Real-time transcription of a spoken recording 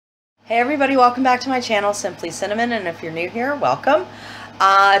Hey everybody, welcome back to my channel, Simply Cinnamon, and if you're new here, welcome.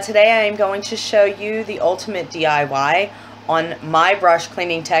 Today I am going to show you the ultimate DIY on my brush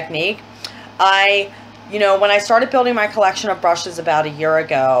cleaning technique. When I started building my collection of brushes about a year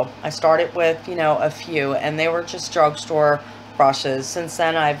ago, I started with, a few, and they were just drugstore brushes. Since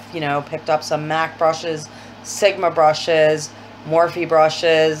then I've, picked up some MAC brushes, Sigma brushes, Morphe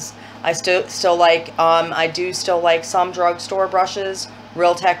brushes. I still like, I do still like some drugstore brushes.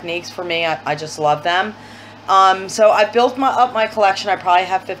 Real Techniques for me, I just love them. So I built up my collection. I probably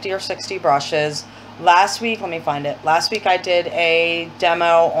have 50 or 60 brushes. Last week, let me find it. Last week I did a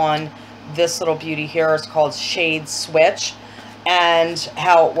demo on this little beauty here. It's called Shade Switch, and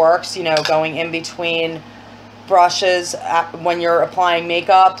how it works, going in between brushes when you're applying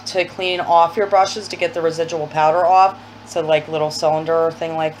makeup to clean off your brushes to get the residual powder off. So like little cylinder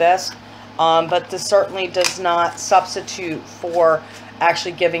thing like this. But this certainly does not substitute for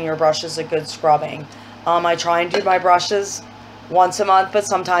actually giving your brushes a good scrubbing. I try and do my brushes once a month, but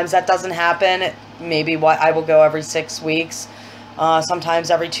sometimes that doesn't happen. Maybe I will go every 6 weeks,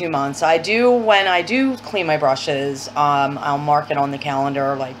 sometimes every 2 months. When I do clean my brushes, I'll mark it on the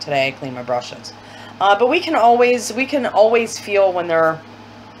calendar, like today I clean my brushes. But we can always feel when they're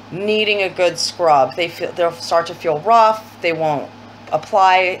needing a good scrub. They'll start to feel rough. They won't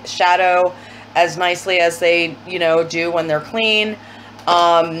apply shadow as nicely as they do when they're clean.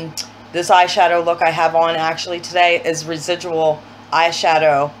 This eyeshadow look I have on actually today is residual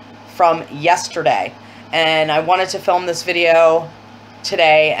eyeshadow from yesterday, and I wanted to film this video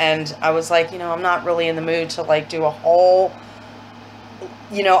today, and I was like, I'm not really in the mood to like do a whole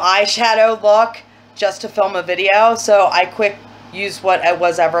eyeshadow look just to film a video, so I quick used what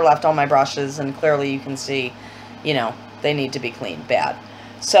was ever left on my brushes, and clearly you can see they need to be cleaned bad.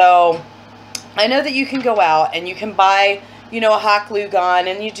 So I know that you can go out and you can buy a hot glue gun,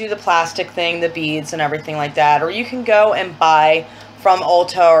 and you do the plastic thing, the beads and everything like that. Or you can go and buy from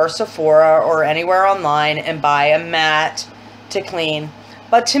Ulta or Sephora or anywhere online and buy a mat to clean.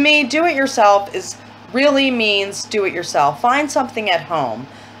 But to me, do it yourself really means do it yourself. Find something at home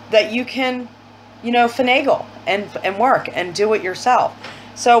that you can, finagle and work and do it yourself.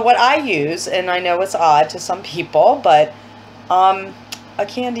 So what I use, and I know it's odd to some people, but a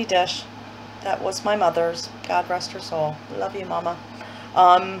candy dish. That was my mother's. God rest her soul. Love you, Mama.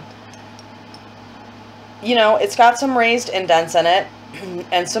 It's got some raised indents in it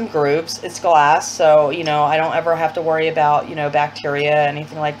and some grooves. It's glass, so, I don't ever have to worry about, bacteria,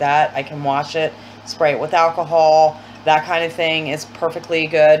 anything like that. I can wash it, spray it with alcohol, that kind of thing is perfectly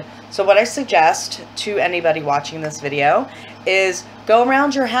good. So what I suggest to anybody watching this video is go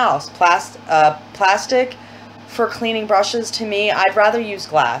around your house. Plastic for cleaning brushes, to me, I'd rather use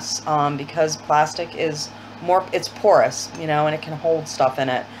glass because plastic is it's porous, and it can hold stuff in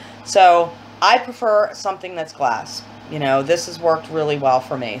it. So I prefer something that's glass. This has worked really well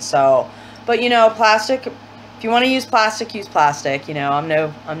for me. So, but plastic, if you want to use plastic, use plastic. I'm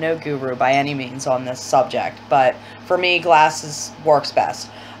no guru by any means on this subject, but for me, glass works best.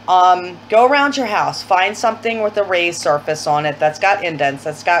 Go around your house, find something with a raised surface on it that's got indents,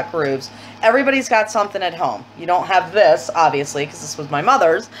 that's got grooves. Everybody's got something at home. You don't have this, obviously, because this was my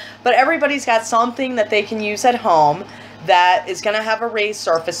mother's, but everybody's got something that they can use at home that is going to have a raised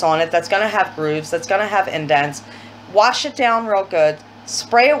surface on it, that's going to have grooves, that's going to have indents. Wash it down real good,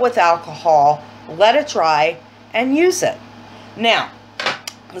 spray it with alcohol, let it dry, and use it. Now,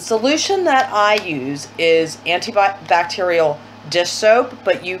 the solution that I use is antibacterial dish soap,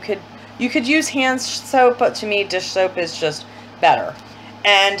 but you could use hand soap, but to me dish soap is just better,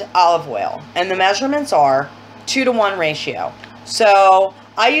 and olive oil, and the measurements are 2-to-1 ratio. So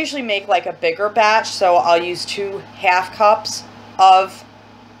I usually make like a bigger batch, so I'll use 2 half cups of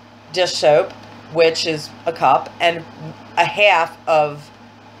dish soap, which is a cup, and a half of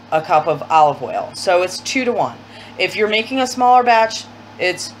a cup of olive oil, so it's 2-to-1. If you're making a smaller batch,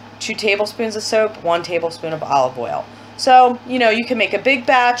 it's 2 tablespoons of soap, 1 tablespoon of olive oil. So, you can make a big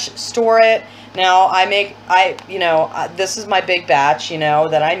batch, store it. Now, this is my big batch,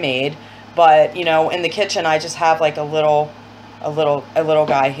 that I made. But, in the kitchen, I just have like a little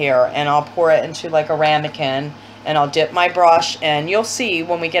guy here. And I'll pour it into like a ramekin. And I'll dip my brush. And you'll see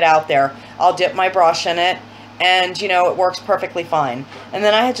when we get out there, I'll dip my brush in it. And, it works perfectly fine. And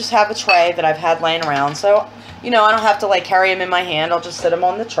then I just have a tray that I've had laying around. So, I don't have to like carry them in my hand. I'll just sit them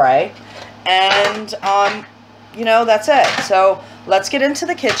on the tray. And, that's it. So let's get into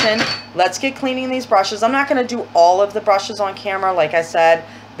the kitchen. Let's get cleaning these brushes. I'm not going to do all of the brushes on camera. Like I said,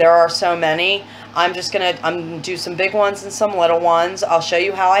 there are so many. I'm going to do some big ones and some little ones. I'll show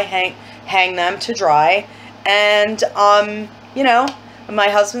you how I hang them to dry. And, I'm My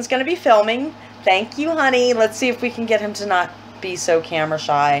husband's going to be filming. Thank you, honey. Let's see if we can get him to not be so camera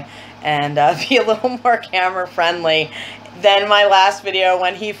shy and be a little more camera friendly than my last video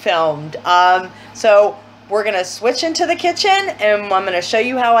when he filmed. So we're going to switch into the kitchen and I'm going to show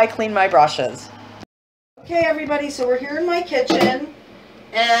you how I clean my brushes. Okay, everybody, so we're here in my kitchen.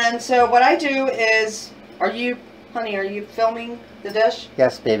 And so what I do is, honey, are you filming the dish?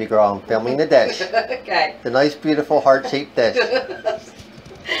 Yes, baby girl, I'm filming the dish. Okay. The nice, beautiful, heart-shaped dish.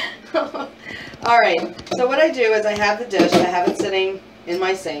 Alright, so what I do is I have the dish, I have it sitting in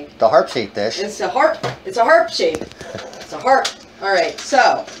my sink. The heart-shaped dish. It's a heart shape. It's a heart. Alright,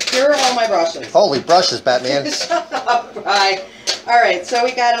 so here are all my brushes. Holy brushes, Batman. Shut up, Bri. Alright, so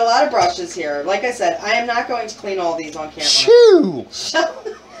we got a lot of brushes here. Like I said, I am not going to clean all these on camera. Shoo!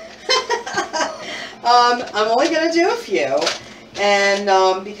 I'm only going to do a few.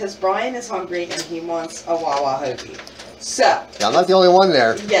 And because Brian is hungry and he wants a Wawa hoagie. So. Yeah, I'm not the only one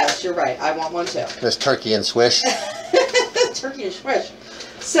there. Yes, you're right. I want one too. There's turkey and swish. Turkey and swish.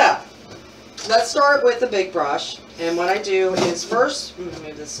 So, let's start with the big brush. And what I do is first, I'm going to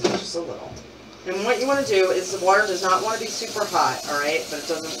move this just a little. And what you want to do is the water does not want to be super hot, alright? But it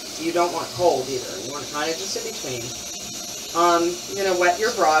doesn't, you don't want cold either. You want it kind of just in between. You're going to wet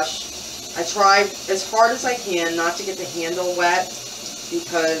your brush. I try as hard as I can not to get the handle wet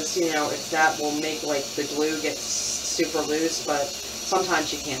because, you know, that will make like the glue get super loose, but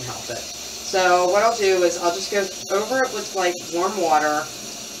sometimes you can't help it. So what I'll do is I'll just go over it with like warm water,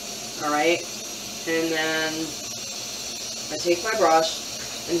 alright? And then I take my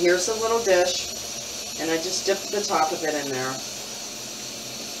brush, and here's a little dish, and I just dip the top of it in there.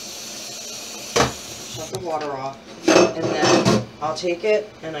 Shut the water off, and then I'll take it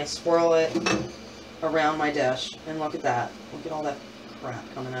and I swirl it around my dish, and look at that. Look at all that crap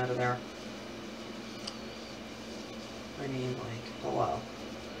coming out of there. I mean, like, hello.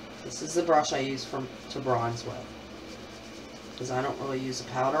 This is the brush I use to bronze with, because I don't really use a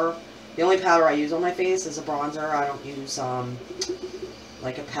powder. The only powder I use on my face is a bronzer. I don't use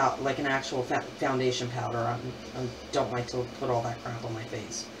like an actual foundation powder. I don't like to put all that crap on my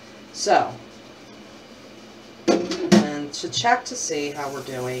face. So, and to check to see how we're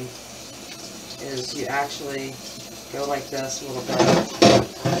doing is you actually go like this a little bit,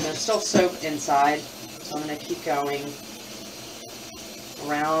 and there's still soap inside, so I'm going to keep going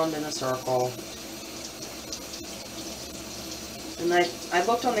around in a circle. And I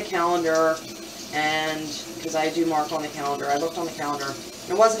looked on the calendar, and because I do mark on the calendar, I looked on the calendar.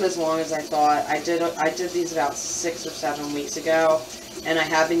 It wasn't as long as I thought. I did these about 6 or 7 weeks ago, and I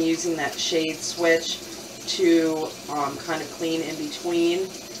have been using that shade switch to kind of clean in between.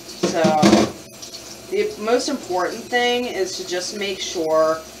 So the most important thing is to just make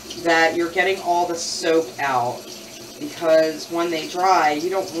sure that you're getting all the soap out, because when they dry, you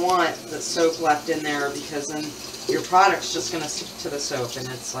don't want the soap left in there, because then your product's just going to stick to the soap, and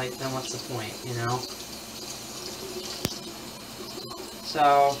it's like, then what's the point, you know?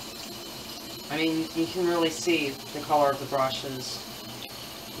 So, I mean, you can really see the color of the brushes,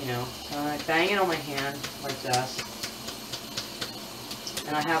 you know. So I bang it on my hand like this,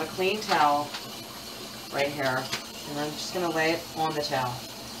 and I have a clean towel right here, and I'm just going to lay it on the towel.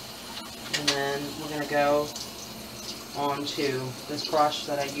 And then we're going to go onto this brush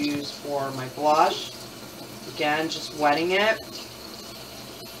that I use for my blush. Again, just wetting it,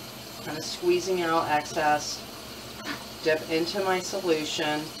 kind of squeezing out excess, dip into my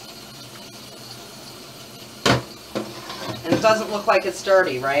solution, and it doesn't look like it's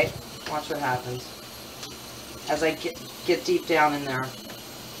dirty, right? Watch what happens as I get deep down in there.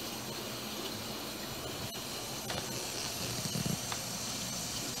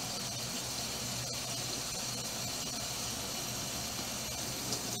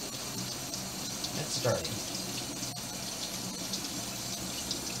 It's dirty.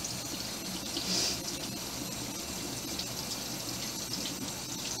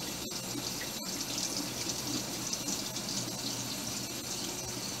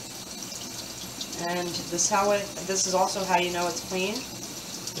 And this is also how you know it's clean.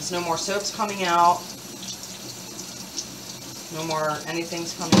 There's no more soaps coming out. No more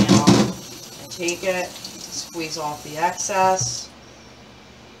anything's coming out. I take it, squeeze off the excess,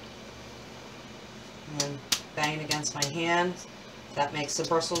 and then bang it against my hand. That makes the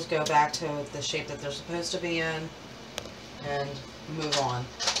bristles go back to the shape that they're supposed to be in, and move on.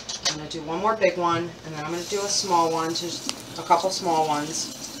 I'm going to do one more big one, and then I'm going to do a small one, just a couple small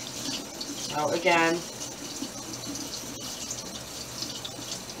ones. So again,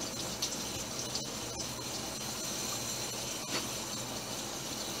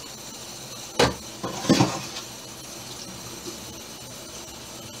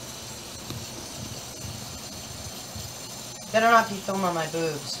 Better not be filming my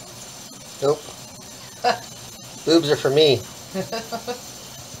boobs. Nope. Boobs are for me.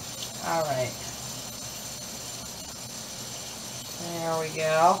 Alright. There we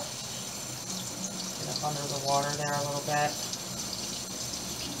go. Get up under the water there a little bit.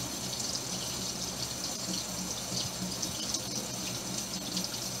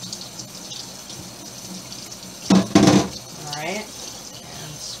 Alright.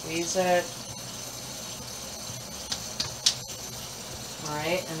 And squeeze it.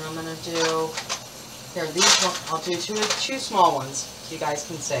 Alright, and I'm going to do, here, these one, I'll do two small ones so you guys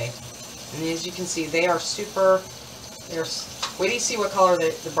can see. And as you can see, they are super, wait till you see what color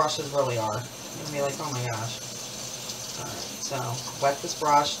the brushes really are. You're going to be like, oh my gosh. Alright, so wet this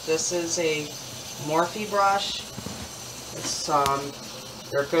brush. This is a Morphe brush. It's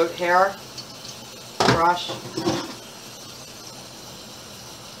their goat hair brush.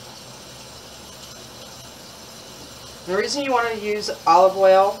 The reason you want to use olive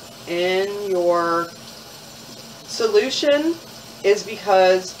oil in your solution is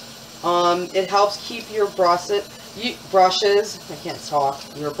because it helps keep your brushes, I can't talk,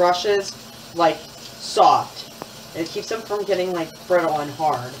 your brushes like soft. It keeps them from getting like brittle and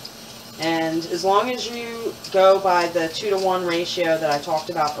hard. And as long as you go by the 2-to-1 ratio that I talked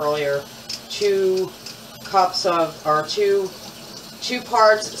about earlier, 2 cups of, or two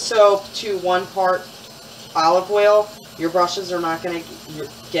parts soap to 1 part olive oil, your brushes are not going to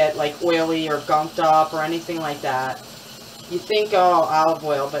get like oily or gunked up or anything like that. You think, oh, olive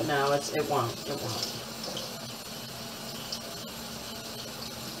oil, but no, it won't. It won't.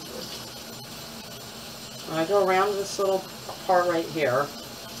 I go around this little part right here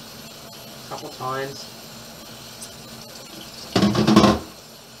a couple times.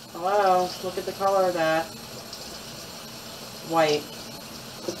 Hello, look at the color of that. White.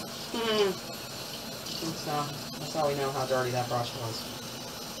 So that's how we know how dirty that brush was.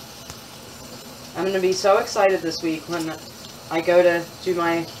 I'm going to be so excited this week when I go to do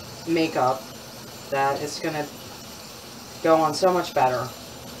my makeup that it's going to go on so much better.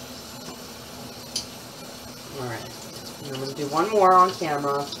 Alright, I'm going to do one more on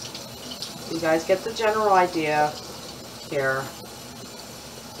camera so you guys get the general idea here.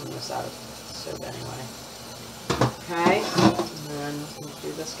 I'm almost out of soap anyway. Okay, and then we'll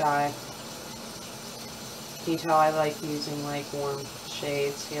do this guy. Can you tell I like using like warm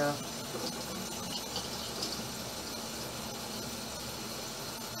shades here?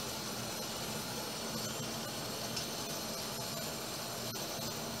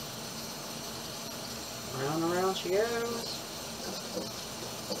 Round and around she goes.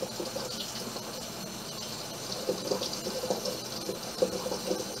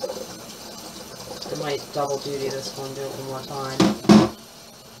 I might double duty this one, do it one more time.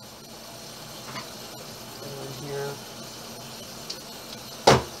 Here.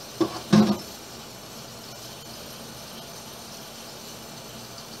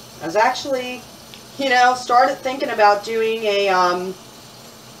 I was actually, started thinking about doing a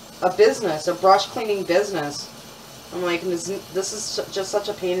business, a brush cleaning business. I'm like, this is just such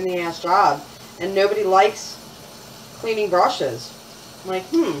a pain in the ass job, and nobody likes cleaning brushes. I'm like,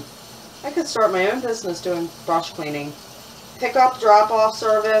 I could start my own business doing brush cleaning. Pick up, drop off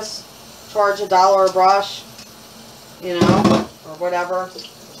service, charge $1 a brush. Or whatever.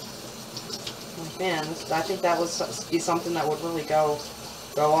 Like, man, I think that would be something that would really go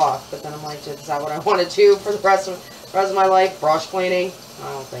off. But then I'm like, is that what I want to do for the rest of my life? Brush cleaning?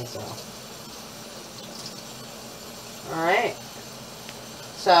 I don't think so. All right.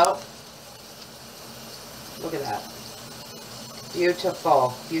 So, look at that.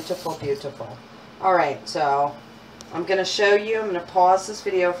 Beautiful, beautiful, beautiful. All right, so I'm going to show you. I'm going to pause this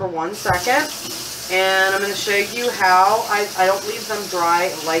video for 1 second. And I'm going to show you how I don't leave them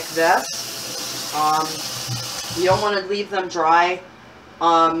dry like this. You don't want to leave them dry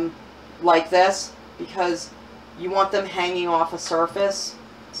like this because you want them hanging off a surface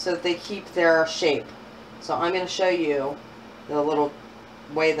so that they keep their shape. So I'm going to show you the little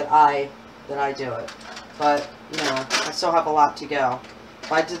way that I do it. But, I still have a lot to go.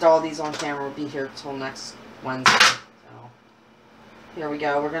 If I did all these on camera, we'll be here till next Wednesday. Here we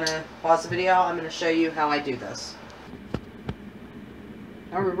go. We're going to pause the video. I'm going to show you how I do this.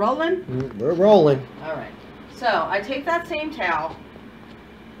 Are we rolling? We're rolling. Alright. So, I take that same towel.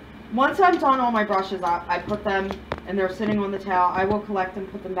 Once I'm done all my brushes, I put them, and they're sitting on the towel. I will collect them,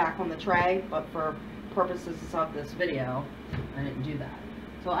 put them back on the tray, but for purposes of this video, I didn't do that.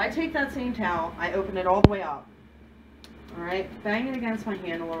 So, I take that same towel. I open it all the way up. Alright. Bang it against my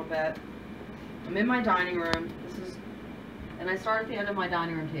hand a little bit. I'm in my dining room. And I start at the end of my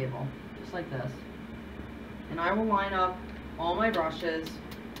dining room table, just like this. And I will line up all my brushes.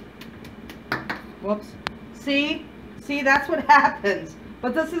 Whoops. See, that's what happens.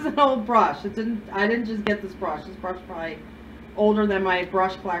 But this is an old brush. I didn't just get this brush. This brush is probably older than my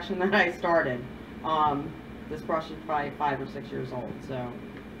brush collection that I started. This brush is probably 5 or 6 years old, so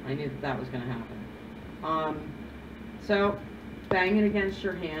I knew that was going to happen. So bang it against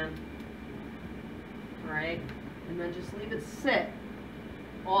your hand, all right, and then just leave it sit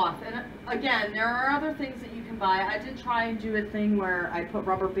off. And again, there are other things that you can buy. I did try and do a thing where I put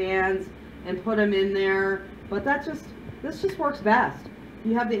rubber bands and put them in there, but this just works best.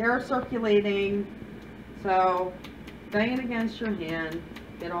 You have the air circulating, so bang it against your hand,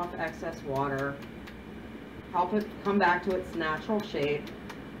 get off excess water, help it come back to its natural shape,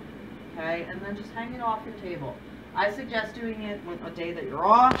 okay, and then just hang it off your table. I suggest doing it on a day that you're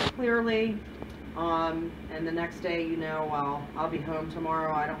off, clearly, and the next day, you know, well, I'll be home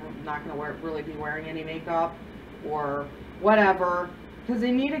tomorrow, I'm not going to really be wearing any makeup or whatever, because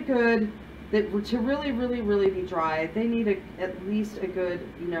they need a good, to really be dry, they need at least a good,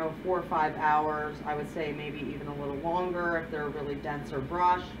 you know, 4 or 5 hours. I would say maybe even a little longer if they're a really denser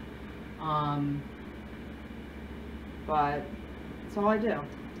brush. But that's all I do.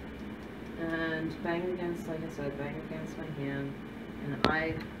 And bang against, like I said, bang against my hand, and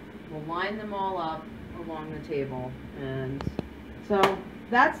I will line them all up along the table. And so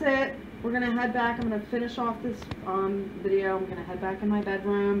that's it. We're gonna head back. I'm gonna finish off this video. I'm gonna head back in my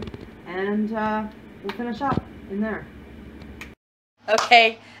bedroom, and we'll finish up in there.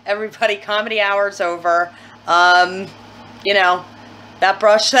 Okay, everybody, comedy hour's over. You know, that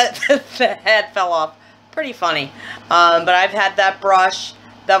brush that the head fell off, pretty funny. But I've had that brush.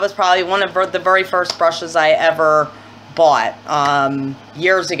 That was probably one of the very first brushes I ever bought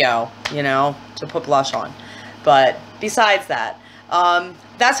years ago, you know, to put blush on. But besides that,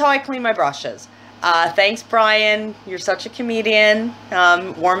 that's how I clean my brushes. Thanks, Brian. You're such a comedian.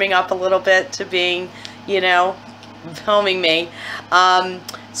 Warming up a little bit to being, you know, filming me.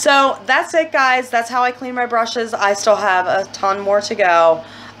 So that's it, guys. That's how I clean my brushes. I still have a ton more to go.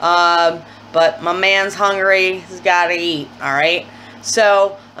 But my man's hungry. He's got to eat. All right.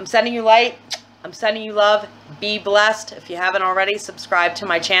 So I'm sending you light. I'm sending you love. Be blessed. If you haven't already, subscribe to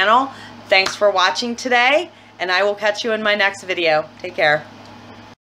my channel. Thanks for watching today, and I will catch you in my next video. Take care.